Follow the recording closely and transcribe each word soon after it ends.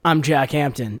I'm Jack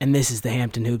Hampton, and this is the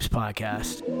Hampton Hoops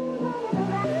Podcast.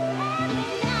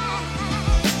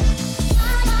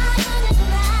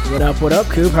 What up,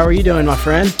 Coop? How are you doing, my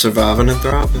friend? Surviving and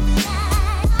thriving.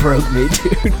 Broke me,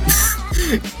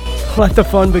 dude. Let the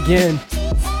fun begin.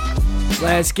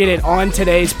 Let's get it on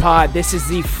today's pod. This is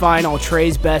the final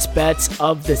Trey's Best Bets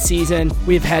of the season.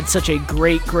 We've had such a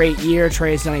great year.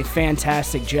 Trey's done a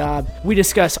fantastic job. We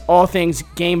discuss all things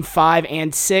Game 5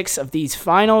 and 6 of these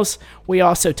finals. We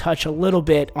also touch a little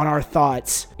bit on our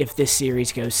thoughts if this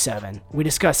series goes 7. We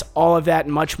discuss all of that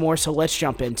and much more, so let's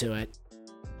jump into it.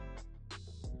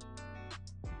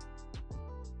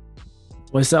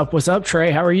 What's up,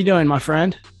 Trey? How are you doing, my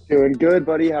friend? Doing good,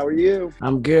 buddy. How are you?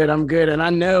 I'm good. And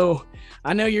I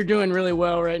know you're doing really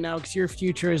well right now because your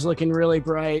future is looking really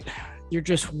bright. You're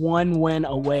just one win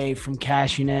away from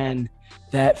cashing in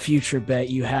that future bet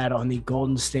you had on the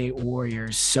Golden State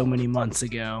Warriors so many months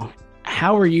ago.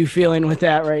 How are you feeling with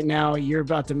that right now? You're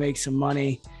about to make some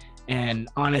money. And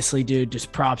honestly, dude,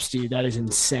 just props to you. That is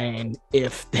insane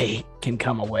if they can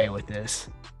come away with this.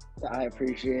 I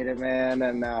appreciate it, man.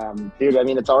 And, dude, I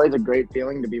mean, it's always a great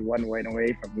feeling to be one win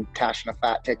away from cashing a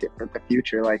fat ticket for the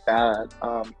future like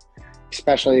that.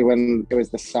 Especially when it was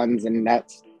the Suns and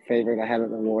Nets favored ahead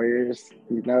of the Warriors.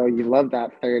 You know, you love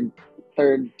that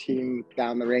third team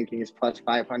down the rankings plus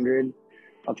 500.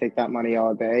 I'll take that money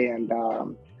all day. And,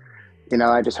 you know,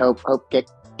 I just hope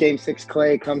Game 6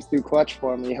 Clay comes through clutch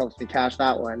for me. He helps me cash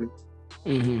that one.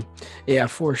 Mm-hmm. Yeah,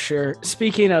 for sure.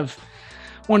 Speaking of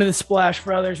one of the Splash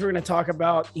Brothers, we're going to talk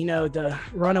about, you know, the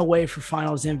runaway for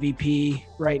finals MVP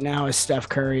right now is Steph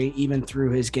Curry, even through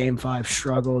his Game 5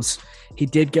 struggles. He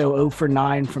did go 0 for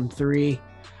 9 from 3.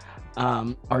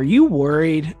 Are you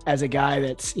worried as a guy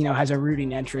that's, you know, has a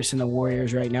rooting interest in the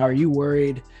Warriors right now? Are you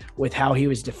worried with how he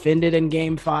was defended in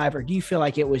Game 5? Or do you feel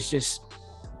like it was just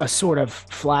a sort of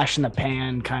flash in the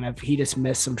pan, kind of he just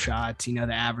missed some shots, you know,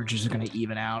 the averages are going to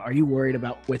even out? Are you worried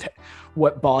about with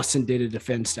what Boston did to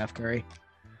defend Steph Curry?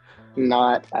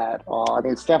 Not at all. I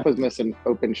mean, Steph was missing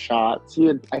open shots.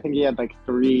 I think he had like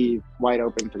 3 wide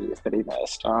open threes that he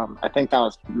missed. I think that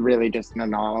was really just an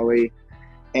anomaly.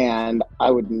 And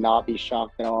I would not be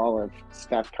shocked at all if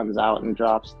Steph comes out and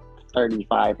drops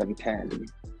 35 and 10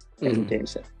 in Game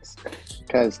 6.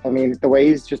 Because, I mean, the way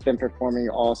he's just been performing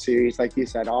all series, like you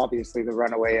said, obviously the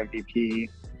runaway MVP,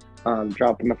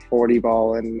 dropping the 40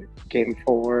 ball in Game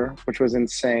 4, which was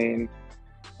insane.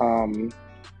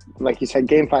 Like you said,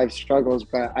 Game 5 struggles,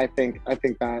 but I think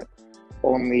that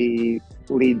only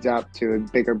leads up to a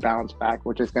bigger bounce back,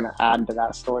 which is going to add to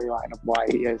that storyline of why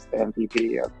he is the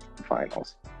MVP of the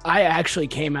finals. I actually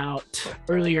came out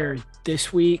earlier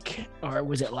this week, or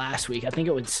was it last week? I think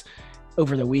it was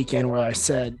over the weekend where I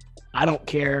said, I don't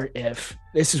care if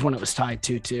this is when it was tied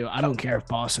 2-2. I don't care if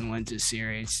Boston wins this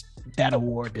series. That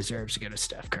award deserves to go to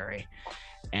Steph Curry.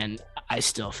 And I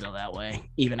still feel that way,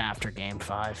 even after Game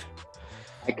 5.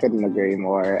 I couldn't agree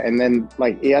more. And then,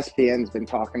 like, ESPN's been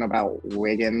talking about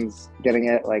Wiggins getting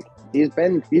it. Like, he's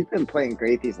been playing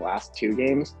great these last 2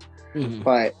 games. Mm-hmm.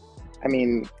 But I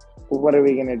mean, what are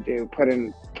we gonna do? Put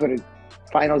a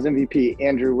Finals MVP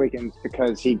Andrew Wiggins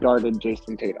because he guarded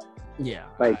Jason Tatum? Yeah,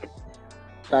 like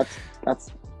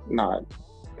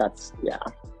yeah.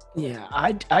 Yeah,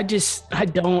 I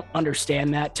don't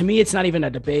understand that. To me, it's not even a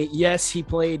debate. Yes, he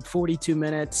played 42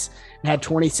 minutes and had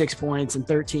 26 points and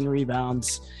 13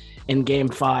 rebounds in Game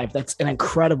 5. That's an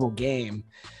incredible game.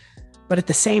 But at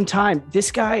the same time,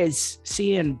 this guy is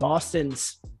seeing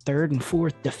Boston's 3rd and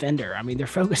 4th defender. I mean, they're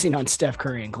focusing on Steph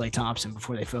Curry and Klay Thompson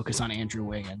before they focus on Andrew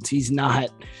Wiggins. He's not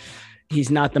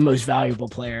the most valuable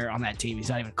player on that team. He's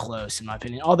not even close, in my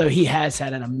opinion, although he has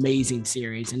had an amazing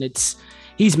series, and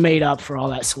he's made up for all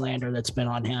that slander that's been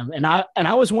on him. And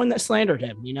I was one that slandered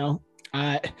him, you know.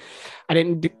 I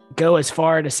didn't go as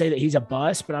far to say that he's a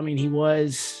bust, but I mean, he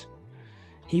was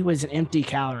an empty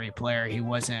calorie player. He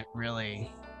wasn't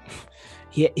really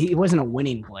he wasn't a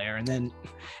winning player. And then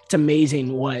it's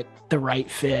amazing what the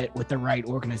right fit with the right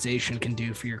organization can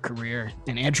do for your career.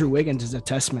 And Andrew Wiggins is a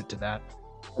testament to that.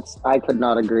 I could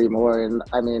not agree more. And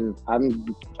I mean,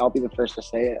 I'll be the first to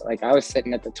say it. Like, I was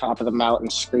sitting at the top of the mountain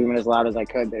screaming as loud as I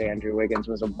could that Andrew Wiggins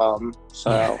was a bum.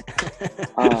 So,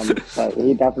 but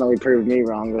he definitely proved me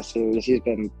wrong this series. He's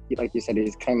been, like you said,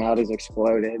 he's come out, he's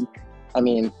exploded. I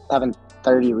mean, having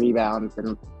 30 rebounds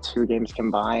in 2 games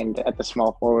combined at the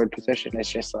small forward position,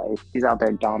 it's just like he's out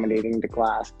there dominating the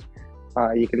glass.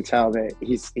 You can tell that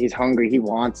he's hungry. He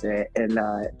wants it. And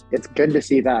it's good to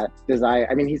see that desire.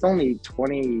 I mean, he's only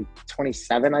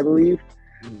 27, I believe.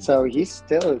 So he's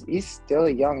still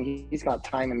young. He's got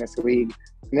time in this league.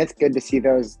 And it's good to see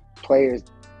those players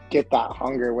get that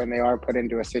hunger when they are put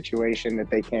into a situation that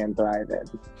they can thrive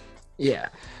in. Yeah,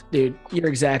 dude, you're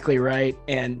exactly right.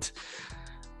 And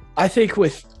I think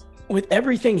with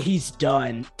everything he's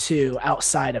done too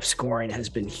outside of scoring has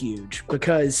been huge,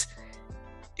 because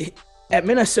at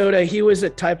Minnesota, he was the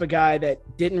type of guy that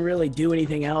didn't really do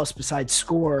anything else besides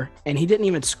score, and he didn't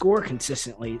even score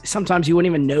consistently. Sometimes you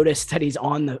wouldn't even notice that he's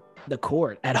on the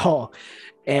court at all.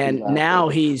 And now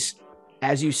he's,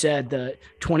 as you said, the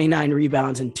 29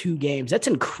 rebounds in 2 games. That's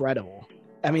incredible.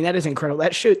 I mean, that is incredible.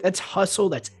 That's hustle,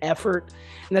 that's effort,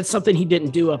 and that's something he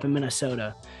didn't do up in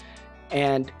Minnesota.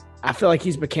 And I feel like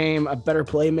he's became a better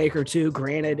playmaker too.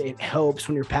 Granted, it helps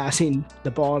when you're passing the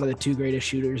ball to the 2 greatest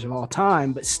shooters of all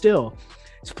time, but still,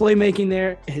 his playmaking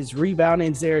there, his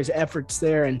rebounding's there, his effort's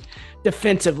there, and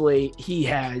defensively, he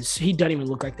doesn't even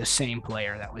look like the same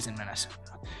player that was in Minnesota.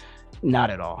 Not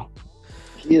at all.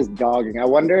 He is dogging. I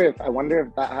wonder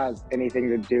if that has anything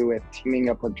to do with teaming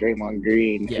up with Draymond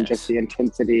Green and just the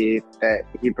intensity that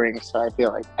he brings. So I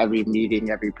feel like every meeting,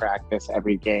 every practice,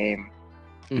 every game,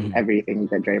 everything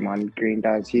that Draymond Green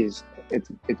does, it's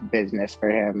business for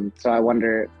him. So I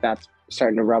wonder if that's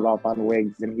starting to rub off on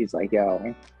Wiggs, and he's like,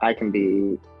 yo, I can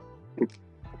be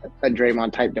a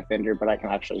Draymond type defender, but I can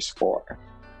actually score.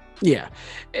 Yeah.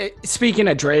 Speaking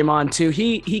of Draymond too,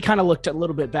 he kind of looked a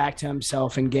little bit back to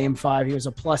himself in game 5. He was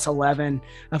a plus 11.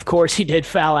 Of course, he did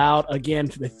foul out again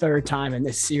for the 3rd time in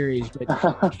this series,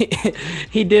 but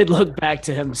he did look back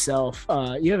to himself.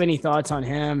 You have any thoughts on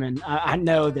him? And I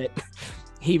know that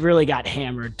he really got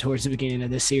hammered towards the beginning of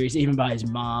this series, even by his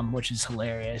mom, which is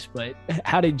hilarious. But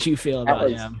how did you feel about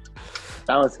him?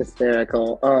 That was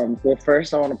hysterical. Well,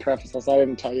 first I want to preface this. I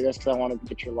didn't tell you this because I wanted to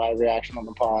get your live reaction on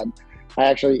the pod. I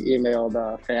actually emailed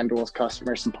FanDuel's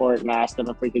customer support and asked them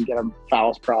if we could get a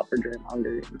fouls prop for Draymond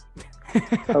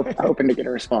Green. Hoping to get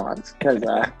a response, because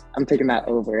I'm taking that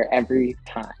over every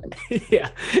time. Yeah,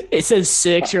 it says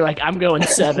 6. You're like, I'm going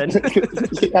 7.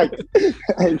 Yeah,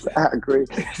 exactly.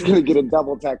 He's gonna get a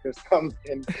double tech or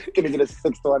something. Gonna get a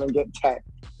 6th one and get tech.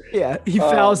 Yeah, he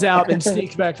fouls out and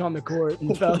sneaks back on the court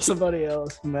and fouls somebody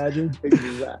else. Imagine.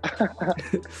 Exactly.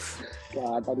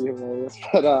 God, that'd be hilarious.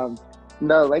 But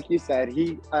no, like you said,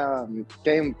 he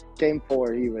game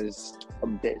 4 he was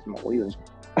abysmal. He was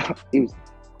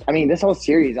I mean, this whole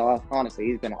series, honestly,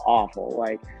 he's been awful.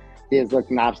 Like, he has looked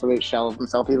an absolute shell of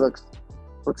himself. He looks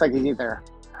like he's either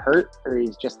hurt or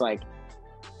he's just like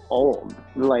old.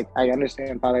 Like, I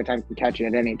understand Father Time can catch it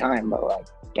at any time, but like,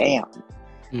 damn.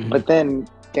 But then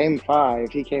game 5,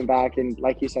 he came back and,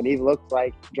 like you said, he looked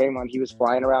like Draymond. He was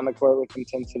flying around the court with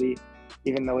intensity.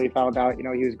 Even though he fouled out,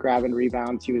 he was grabbing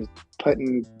rebounds. He was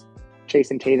putting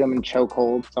Jason Tatum in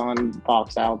chokeholds on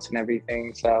box outs and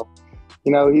everything. So,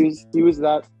 he was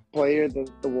that player that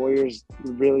the Warriors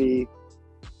really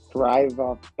thrive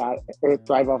off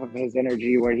of his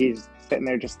energy, where he's sitting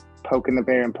there just poking the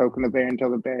bear until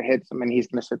the bear hits him, and he's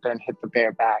going to sit there and hit the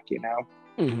bear back,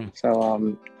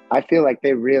 So I feel like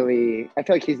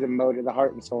he's the motor, the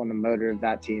heart and soul and the motor of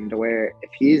that team, to where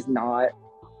if he's not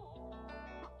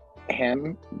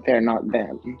him, they're not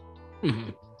them.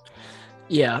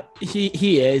 Yeah,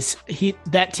 he is.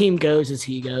 That team goes as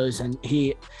he goes, and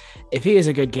if he has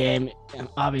a good game,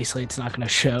 obviously it's not going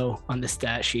to show on the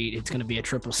stat sheet. It's going to be a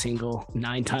triple single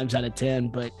 9 times out of 10,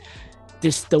 but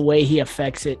just the way he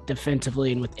affects it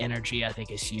defensively and with energy, I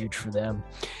think is huge for them.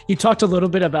 You talked a little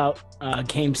bit about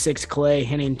game 6 Clay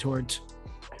hinting towards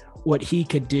what he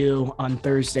could do on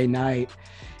Thursday night.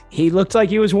 He looked like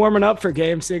he was warming up for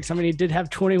game 6. I mean, he did have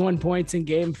 21 points in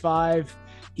game 5.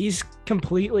 He's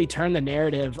completely turned the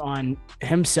narrative on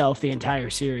himself the entire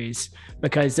series,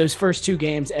 because those first 2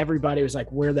 games, everybody was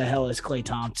like, where the hell is Klay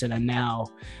Thompson? And now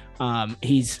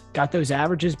he's got those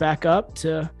averages back up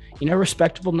to,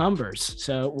 respectable numbers.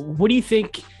 So what do you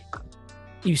think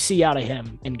you see out of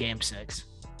him in game 6?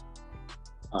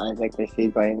 I think they see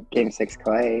by game 6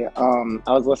 Clay.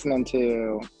 I was listening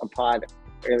to a pod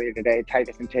earlier today,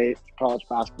 Titus and Tate college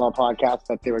basketball podcast,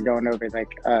 that they were going over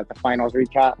the finals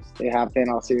recaps they have in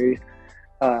all series.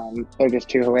 They're just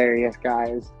 2 hilarious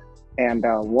guys, and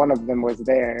one of them was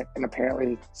there, and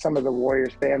apparently some of the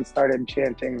Warriors fans started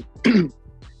chanting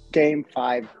game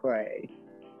 5 Clay,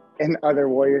 and other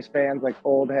Warriors fans, like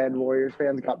old head Warriors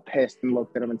fans, got pissed and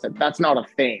looked at him and said, that's not a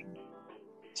thing.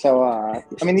 So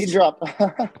he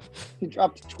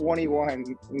dropped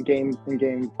 21 in game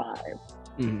 5.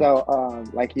 So,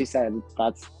 like you said,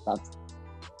 that's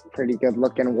pretty good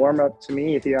looking warm up to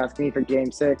me. If you ask me for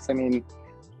game 6, I mean,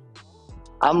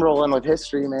 I'm rolling with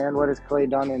history, man. What has Clay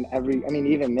done in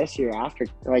even this year after,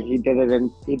 like he did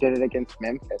it against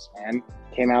Memphis, man.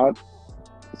 Came out,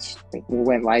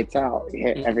 went lights out. He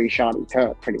hit every shot he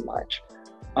took pretty much.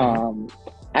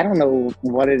 I don't know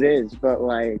what it is, but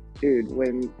like, dude,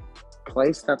 when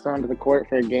Clay steps onto the court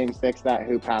for game 6, that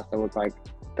hoop has to look like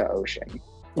the ocean.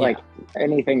 Like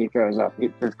anything he throws up,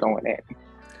 it's going in.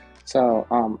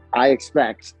 So I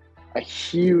expect a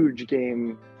huge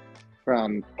game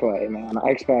from Clay, man. I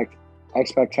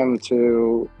expect him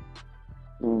to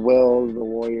will the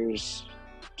Warriors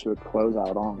to a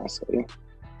closeout, honestly.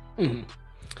 Mm-hmm.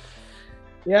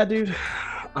 Yeah, dude.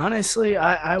 Honestly,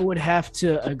 I would have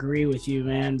to agree with you,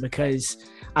 man, because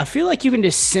I feel like you can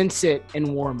just sense it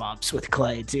in warm-ups with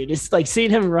Clay, dude. It's like seeing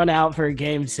him run out for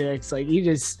game 6. Like, he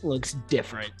just looks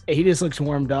different. He just looks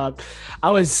warmed up.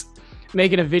 I was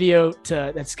making a video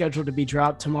that's scheduled to be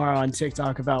dropped tomorrow on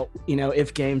TikTok about,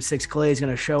 if game 6 Clay is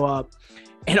going to show up.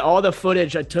 And all the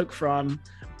footage I took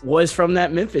was from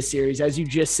that Memphis series. As you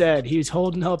just said, he was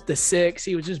holding up the 6.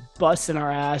 He was just busting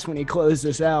our ass when he closed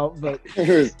us out. But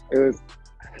it was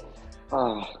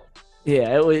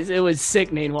yeah, it was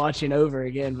sickening watching over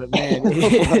again. But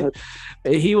man,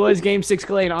 he was game 6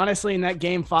 Clay. And honestly, in that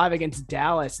game 5 against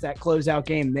Dallas, that closeout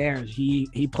game there,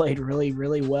 he played really,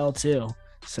 really well too.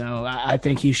 So I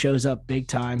think he shows up big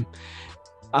time.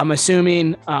 I'm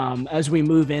assuming as we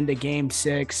move into game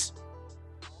 6,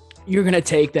 you're going to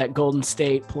take that Golden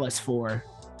State +4.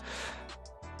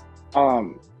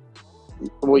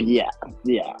 Well, yeah.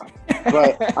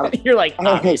 But you're like,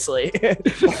 obviously.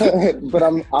 But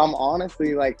I'm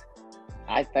honestly like,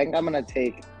 I think I'm going to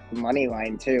take the money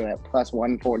line too at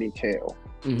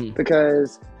 +142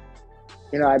 because,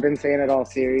 I've been saying it all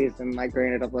series, and like,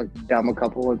 granted, I've looked dumb a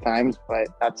couple of times, but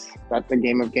that's the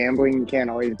game of gambling. You can't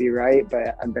always be right,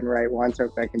 but I've been right once, so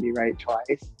if I can be right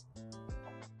twice.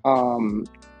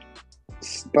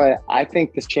 But I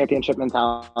think this championship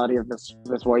mentality of this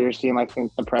Warriors team, I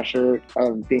think the pressure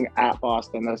of being at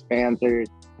Boston, those fans are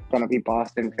going to be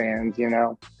Boston fans,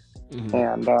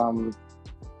 And,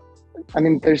 I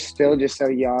mean, they're still just so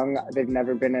young. They've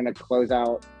never been in a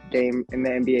closeout game in the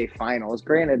NBA Finals.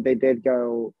 Granted, they did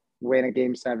go win a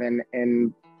Game 7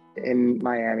 in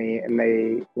Miami, and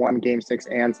they won Game 6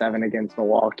 and 7 against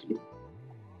Milwaukee.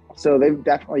 So they've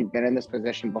definitely been in this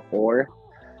position before.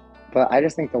 But I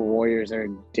just think the Warriors are a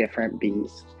different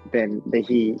beast than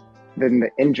the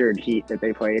injured Heat that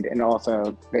they played, and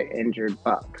also the injured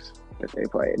Bucks that they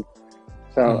played.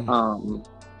 So,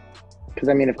 because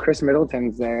I mean, if Chris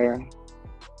Middleton's there,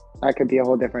 that could be a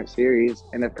whole different series.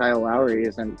 And if Kyle Lowry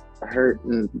isn't hurt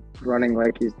and running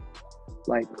like he's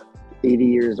like 80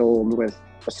 years old with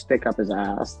a stick up his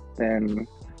ass, then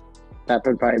that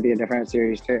would probably be a different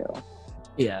series too.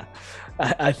 Yeah,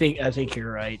 I think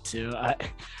you're right too.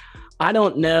 I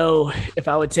don't know if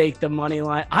I would take the money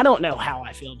line. I don't know how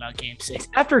I feel about game 6.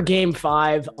 After game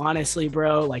 5, honestly,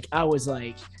 bro, like, I was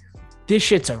like, this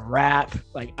shit's a wrap.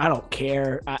 Like, I don't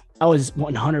care. I was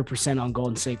 100% on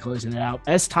Golden State closing it out.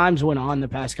 As times went on the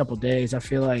past couple of days, I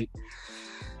feel like,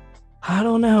 I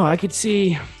don't know. I could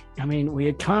see, I mean,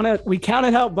 we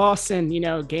counted out Boston,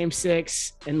 game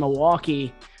 6 in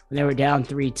Milwaukee when they were down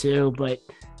 3-2. But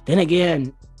then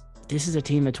again, this is a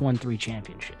team that's won 3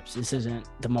 championships. This isn't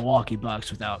the Milwaukee Bucks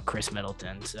without Chris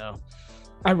Middleton. So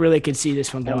I really could see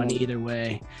this one going either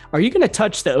way. Are you going to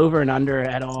touch the over and under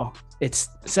at all? It's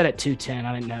set at 210.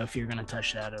 I didn't know if you're going to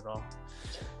touch that at all.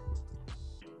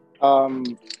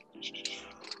 I'm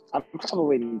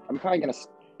probably going to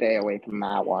stay away from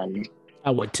that one.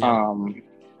 I would too.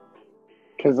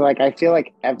 Because like, I feel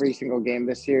like every single game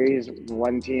this series,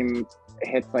 one team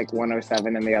hits like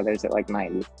 107 and the other's at like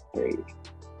 93.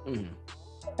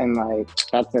 And like,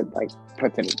 that's it, like,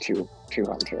 puts it at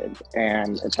 200.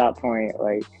 And at that point,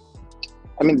 like,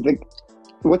 I mean,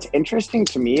 what's interesting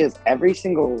to me is every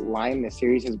single line this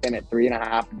series has been at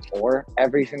 3.5 and 4,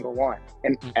 every single one,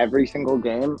 and every single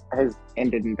game has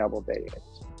ended in double digits.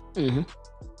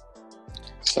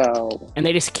 So, and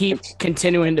they just keep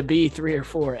continuing to be 3 or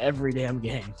 4 every damn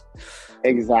game.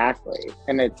 Exactly.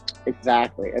 And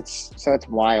it's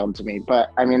wild to me.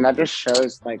 But I mean, that just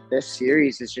shows like this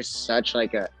series is just such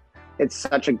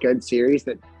such a good series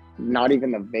that not even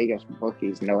the Vegas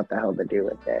bookies know what the hell to do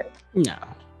with it. No,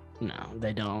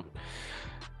 they don't.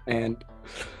 And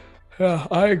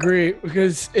I agree,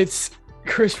 because it's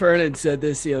Chris Vernon said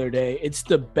this the other day. It's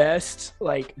the best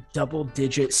like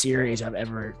double-digit series I've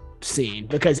ever seen,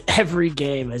 because every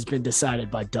game has been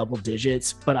decided by double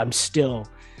digits, but I'm still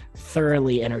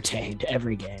thoroughly entertained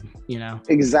every game,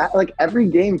 Exactly. Like, every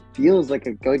game feels like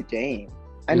a good game.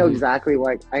 I know exactly.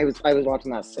 Like, I was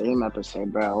watching that same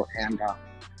episode, bro, and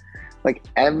like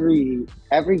every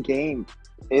game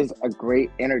is a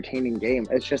great entertaining game.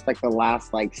 It's just like the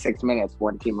last like 6 minutes,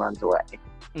 one team runs away.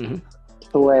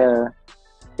 To where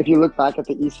if you look back at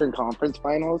the Eastern Conference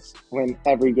Finals when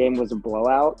every game was a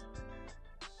blowout,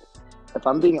 if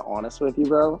I'm being honest with you,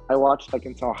 bro, I watched like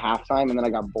until halftime and then I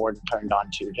got bored and turned on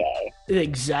 2K. The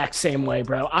exact same way,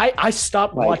 bro. I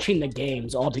stopped Like, watching the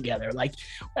games altogether. Like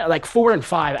 4 and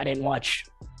 5, I didn't watch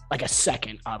like a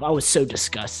second of. I was so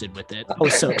disgusted with it. I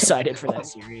was so excited for that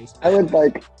series. I would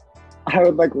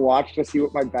watch to see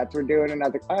what my bets were doing, and I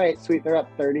was like, all right, sweet, they're up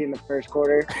 30 in the first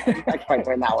quarter. I can probably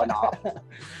turn that one off.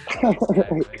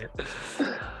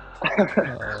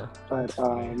 But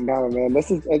no, man,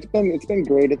 it's been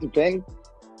great.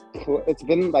 It's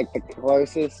been like the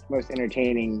closest, most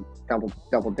entertaining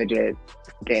double digit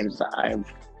games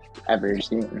I've ever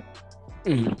seen.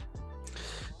 Mm-hmm.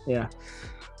 Yeah,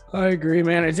 I agree,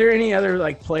 man. Is there any other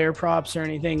like player props or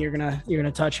anything you're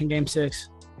gonna touch in Game 6?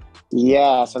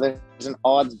 Yeah, so there's an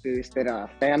odds boost that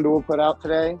FanDuel put out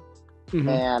today, Mm-hmm.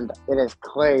 and it is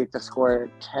Clay to score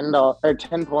 10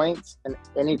 points in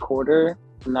any quarter,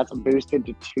 and that's boosted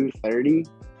to 230.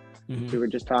 Mm-hmm. We were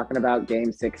just talking about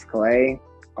Game 6 Clay.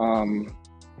 I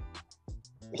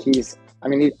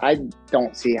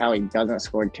don't see how he doesn't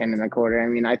score 10 in a quarter. I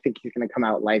mean, I think he's going to come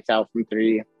out lights out from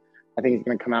 3. I think he's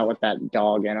going to come out with that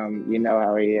dog in him. You know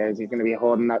how he is. He's going to be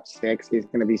holding up 6. He's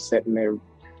going to be sitting there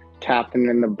captain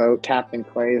in the boat. Captain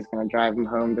Clay is going to drive him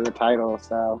home to the title.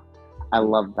 So I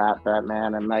love that bet,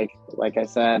 man. And like I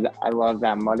said, I love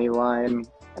that money line,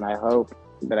 and I hope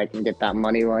that I can get that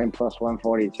money line plus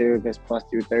 142, this plus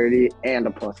 230, and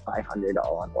a plus 500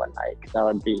 all in one night.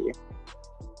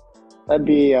 That'd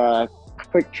be a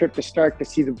quick trip to Stark to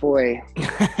see the boy.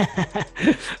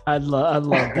 I'd love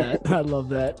that. I love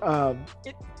that.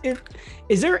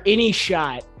 Is there any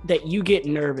shot that you get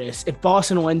nervous if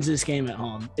Boston wins this game at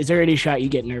home? Is there any shot you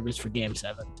get nervous for Game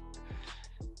 7?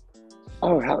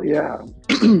 Oh, hell yeah.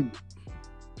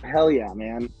 Hell yeah,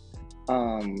 man.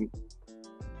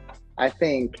 I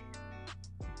think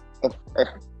if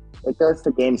it goes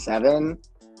to Game 7,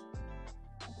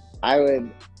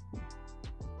 I'll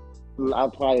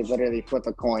probably literally flip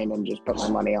a coin and just put my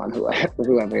money on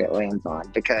whoever it lands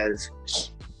on, because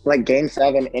like Game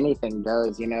 7, anything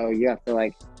goes. You know, you have to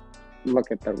like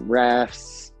look at the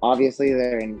refs. Obviously,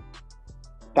 they're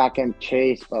back in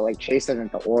Chase, but like Chase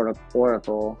isn't the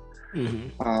oracle.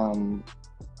 Mm-hmm.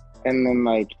 And then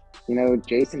like, you know,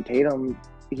 Jason Tatum,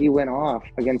 he went off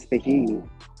against the Heat,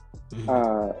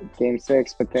 Game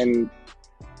 6, but then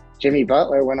Jimmy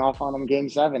Butler went off on him Game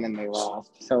 7 and they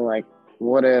lost. So like,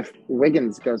 what if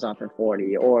Wiggins goes off for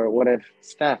 40, or what if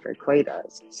Steph or Clay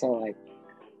does? So like,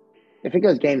 if it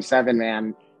goes Game 7,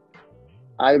 man,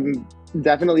 I'm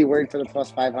definitely worried for the plus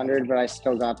 500, but I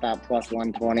still got that plus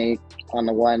 120 on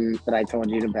the one that I told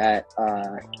you to bet.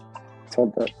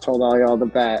 Told all y'all to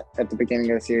bet at the beginning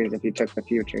of the series if you took the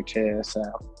future too. So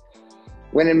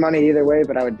winning money either way,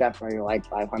 but I would definitely like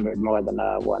 500 more than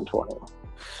 120.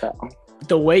 So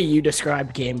the way you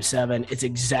described Game 7 is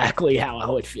exactly how I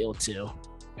would feel too.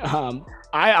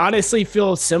 I honestly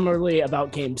feel similarly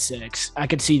about Game 6. I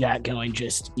could see that going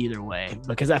just either way,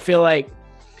 because I feel like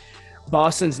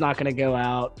Boston's not going to go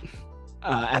out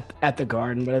at the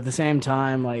Garden, but at the same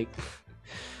time, like,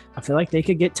 I feel like they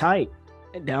could get tight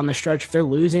down the stretch. If they're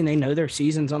losing, they know their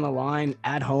season's on the line.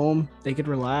 At home, they could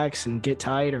relax and get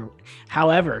tight or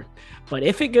however. But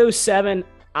if it goes 7,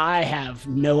 I have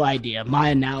no idea. My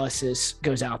analysis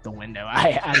goes out the window.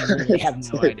 I really have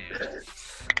no idea.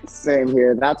 Same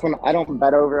here. That's when I don't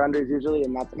bet over-unders usually,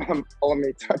 and that's when I'm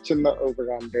only touching the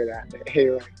over-under that day.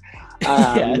 Like,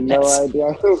 I have no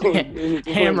idea.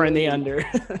 Hammering the under.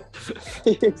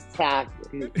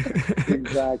 Exactly,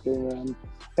 man.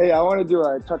 Hey, I want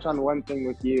to touch on one thing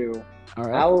with you. All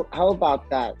right. How about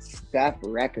that Steph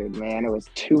record, man? It was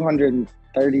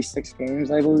 236 games,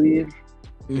 I believe.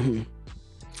 Mm-hmm.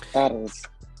 That is.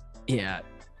 Yeah,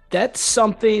 that's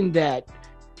something that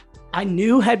I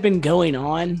knew had been going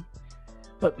on,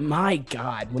 but my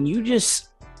God, when you just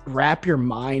wrap your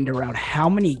mind around how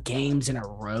many games in a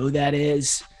row that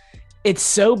is, it's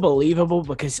so believable,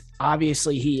 because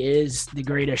obviously he is the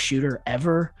greatest shooter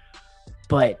ever,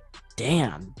 but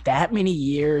damn, that many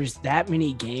years, that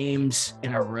many games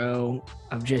in a row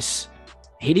of just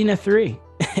hitting a 3.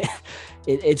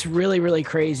 It's really, really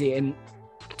crazy. And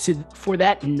for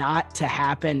that not to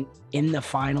happen in the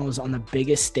finals on the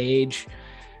biggest stage,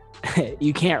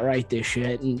 you can't write this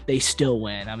shit, and they still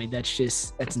win. I mean, that's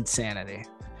insanity.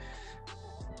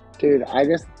 Dude, I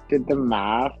just did the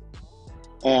math,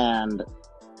 and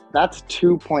that's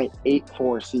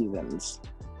 2.84 seasons,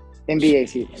 NBA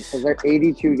seasons, because they're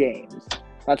 82 games.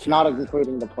 That's not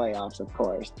including the playoffs, of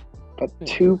course, but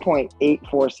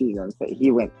 2.84 seasons that he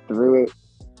went through it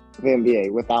the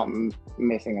NBA without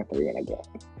missing a three in a game.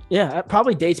 Yeah, it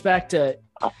probably dates back to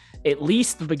at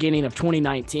least the beginning of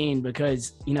 2019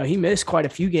 because, he missed quite a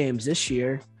few games this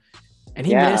year. And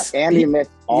he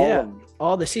missed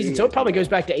all the season. So it probably goes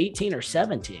back to 18 or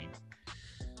 17.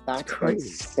 That's crazy.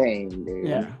 Insane, dude.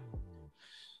 Yeah.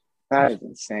 That is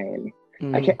insane.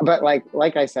 I can't, but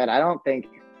like I said, I don't think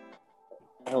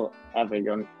he'll ever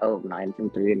go 9 from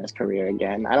 3 in his career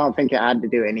again. I don't think it had to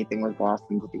do anything with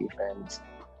Boston's defense.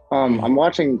 I'm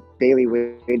watching Daily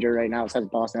Wager right now. It says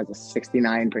Boston has a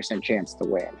 69% chance to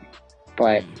win,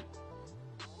 but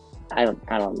I don't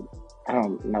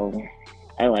know.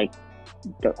 I like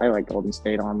Golden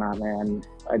State on that, man.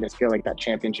 I just feel like that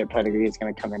championship pedigree is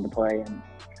going to come into play in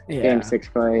Game 6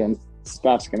 play, and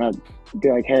Steph's going to be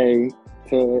like, hey,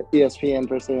 to ESPN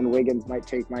for saying Wiggins might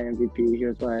take my MVP.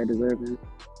 Here's why I deserve it.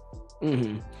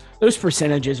 Mm-hmm. Those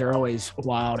percentages are always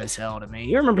wild as hell to me.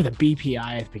 You remember the BPI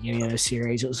at the beginning of the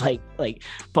series? It was like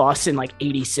Boston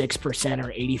 86%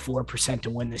 or 84% to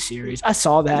win the series. I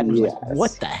saw that and was like,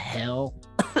 what the hell?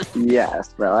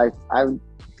 Yes, bro.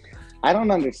 I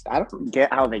don't understand. I don't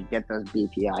get how they get those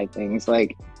BPI things.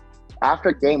 Like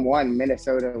after game 1,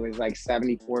 Minnesota was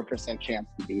 74% chance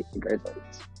to beat the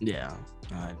Grizzlies. Yeah.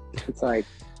 It's like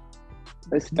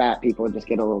those fat people just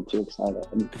get a little too excited.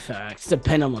 Facts. The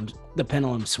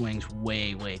pendulum swings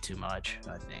way, way too much,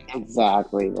 I think.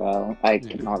 Exactly, bro. I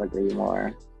cannot agree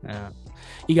more. Yeah.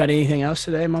 You got anything else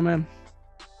today, my man?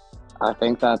 I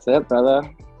think that's it,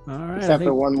 brother. All right. Except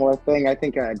for one more thing. I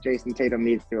think Jason Tatum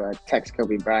needs to text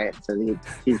Kobe Bryant so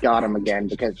he's got him again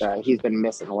because he's been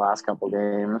missing the last couple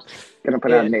games. Gonna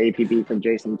put out an APB for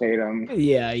Jason Tatum.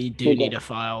 Yeah, you do need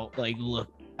to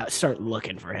start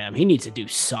looking for him. He needs to do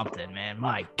something, man.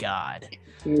 My God.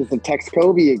 He needs to text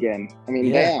Kobe again. I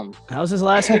mean, damn. That was his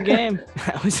last good game.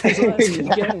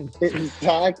 Good game.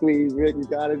 Exactly. You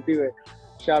got to do it.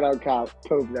 Shout out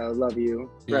Kobe, though. Love you.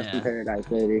 Rest in paradise,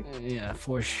 baby. Yeah,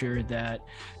 for sure that.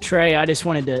 Trey, I just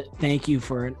wanted to thank you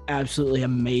for an absolutely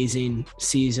amazing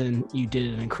season. You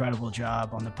did an incredible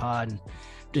job on the pod. And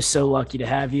just so lucky to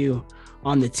have you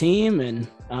on the team. And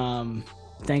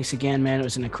thanks again, man. It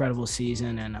was an incredible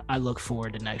season, and I look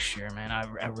forward to next year, man.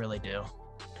 I really do.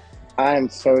 I'm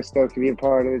so stoked to be a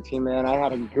part of the team, man. I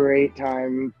had a great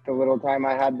time the little time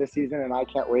I had this season, and I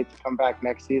can't wait to come back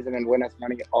next season and win us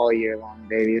money all year long,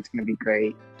 baby. It's going to be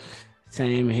great.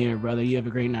 Same here, brother. You have a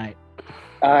great night.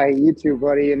 You too,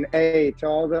 buddy. And hey, to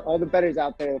all the bettors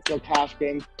out there, let's go cash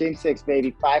game 6,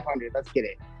 baby. 500. Let's get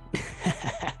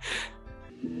it.